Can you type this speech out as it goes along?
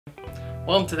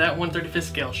Welcome to that 1/35th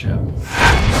scale show.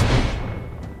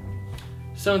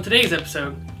 So in today's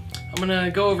episode, I'm going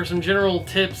to go over some general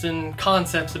tips and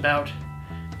concepts about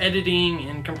editing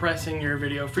and compressing your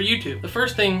video for YouTube. The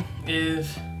first thing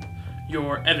is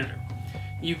your editor.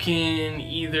 You can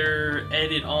either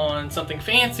edit on something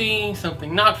fancy,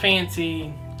 something not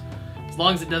fancy. As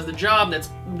long as it does the job,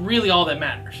 that's really all that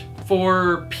matters.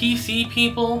 For PC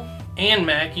people and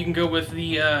Mac, you can go with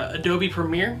the Adobe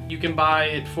Premiere. You can buy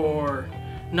it for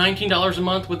 $19 a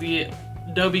month with the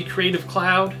Adobe Creative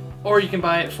Cloud, or you can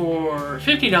buy it for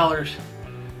 $50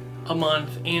 a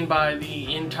month and buy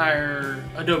the entire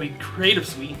Adobe Creative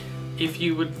Suite. If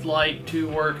you would like to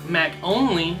work Mac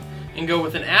only and go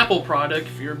with an Apple product,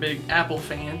 if you're a big Apple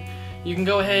fan, you can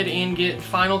go ahead and get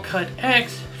Final Cut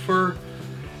X for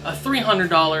a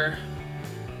 $300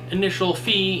 initial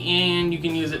fee, and you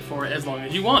can use it for as long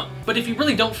as you want. But if you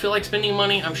really don't feel like spending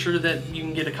money, I'm sure that you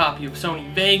can get a copy of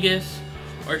Sony Vegas,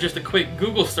 or just a quick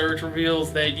Google search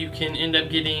reveals that you can end up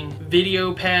getting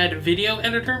VideoPad Video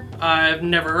Editor. I've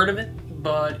never heard of it,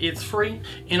 but it's free.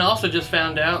 And I also just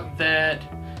found out that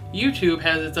YouTube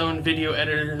has its own video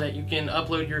editor that you can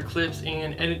upload your clips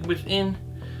and edit within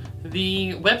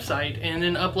the website and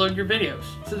then upload your videos.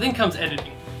 So then comes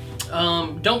editing.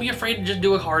 Don't be afraid to just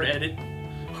do a hard edit.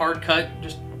 Hard cut,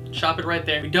 just chop it right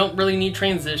there. We don't really need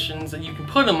transitions, and you can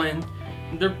put them in.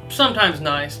 They're sometimes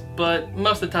nice, but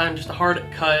most of the time just a hard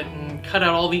cut and cut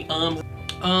out all the ums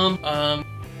and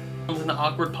the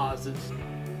awkward pauses.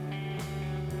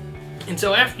 And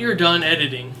so after you're done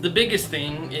editing, the biggest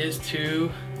thing is to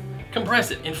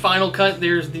compress it. In Final Cut,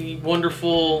 there's the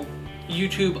wonderful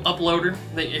YouTube uploader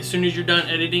that as soon as you're done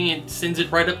editing, it sends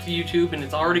it right up to YouTube and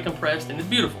it's already compressed and it's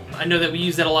beautiful. I know that we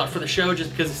use that a lot for the show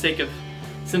just because of the sake of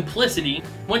simplicity.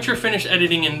 Once you're finished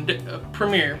editing in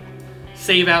Premiere,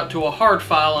 save out to a hard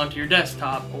file onto your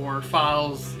desktop or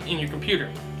files in your computer.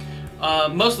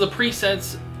 Most of the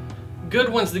presets, good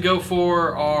ones to go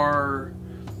for are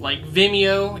like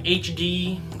Vimeo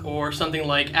HD or something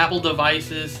like Apple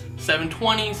Devices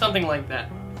 720, something like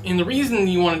that. And the reason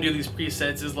you want to do these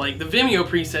presets is like the Vimeo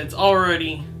presets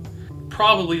already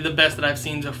probably the best that I've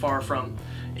seen so far from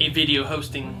a video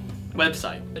hosting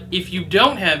website. If you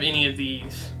don't have any of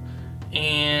these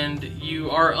and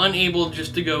you are unable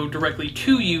just to go directly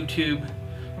to YouTube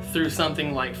through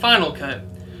something like Final Cut,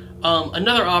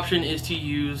 another option is to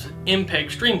use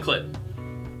MPEG Streamclip,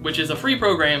 which is a free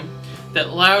program that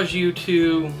allows you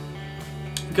to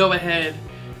go ahead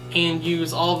and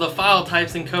use all the file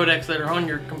types and codecs that are on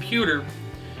your computer,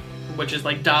 which is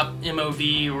like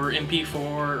 .mov or MP4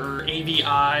 or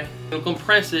AVI. It'll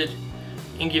compress it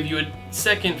and give you a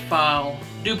second file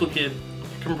duplicate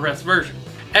compressed version.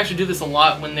 I actually do this a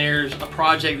lot when there's a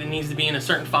project that needs to be in a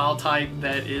certain file type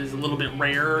that is a little bit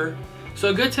rarer. So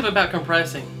a good tip about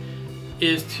compressing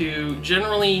is to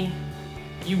generally,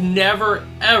 you never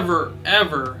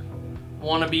ever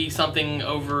want to be something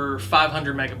over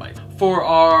 500 megabytes. For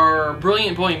our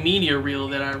Brilliant Boy Media reel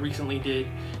that I recently did,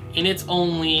 and it's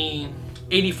only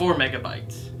 84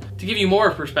 megabytes. To give you more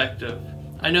perspective,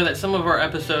 I know that some of our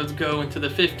episodes go into the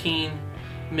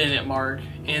 15-minute mark,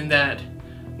 and that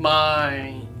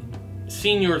my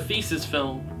senior thesis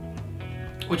film,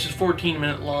 which is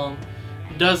 14-minute long,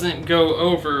 doesn't go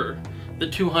over the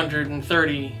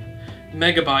 230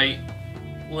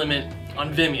 megabyte limit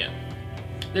on Vimeo.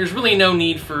 There's really no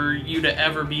need for you to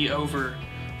ever be over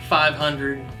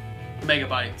 500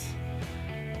 megabytes.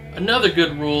 Another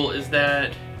good rule is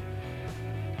that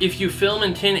if you film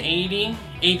in 1080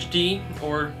 HD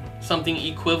or something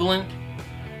equivalent,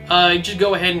 just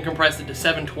go ahead and compress it to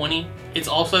 720. It's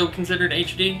also considered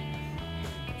HD,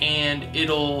 and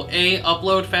it'll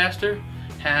upload faster,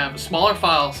 have a smaller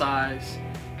file size,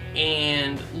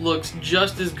 and looks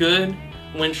just as good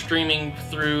when streaming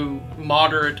through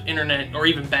moderate internet or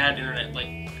even bad internet.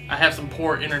 Like, I have some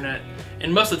poor internet,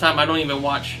 and most of the time I don't even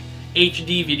watch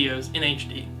HD videos in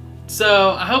HD.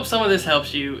 So I hope some of this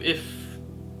helps you. If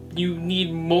you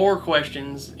need more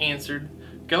questions answered,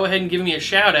 go ahead and give me a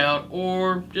shout out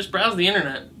or just browse the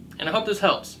internet, and I hope this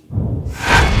helps.